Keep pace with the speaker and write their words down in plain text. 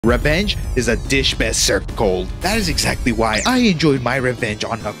Revenge is a dish best served cold. That is exactly why I enjoyed my revenge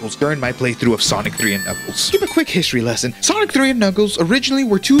on Knuckles during my playthrough of Sonic 3 and Knuckles. Give a quick history lesson. Sonic 3 and Knuckles originally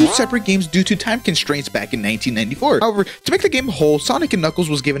were two separate games due to time constraints back in 1994. However, to make the game whole, Sonic and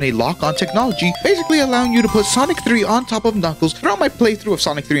Knuckles was given a lock-on technology, basically allowing you to put Sonic 3 on top of Knuckles. Throughout my playthrough of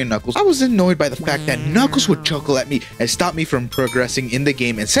Sonic 3 and Knuckles, I was annoyed by the fact that Knuckles would chuckle at me and stop me from progressing in the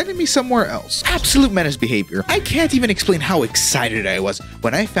game and sending me somewhere else. Absolute menace behavior. I can't even explain how excited I was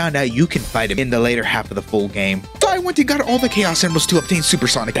when I found out you can fight him in the later half of the full game. So I went and got all the Chaos Emeralds to obtain Super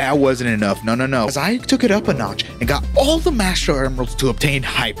Sonic. That wasn't enough. No. As I took it up a notch and got all the Master Emeralds to obtain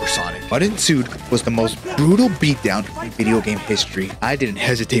Hypersonic. What ensued was the most brutal beatdown in video game history. I didn't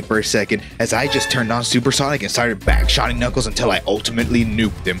hesitate for a second as I just turned on Super Sonic and started backshotting Knuckles until I ultimately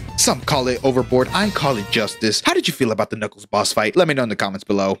nuked him. Some call it overboard, I call it justice. How did you feel about the Knuckles boss fight? Let me know in the comments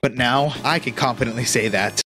below. But now I can confidently say that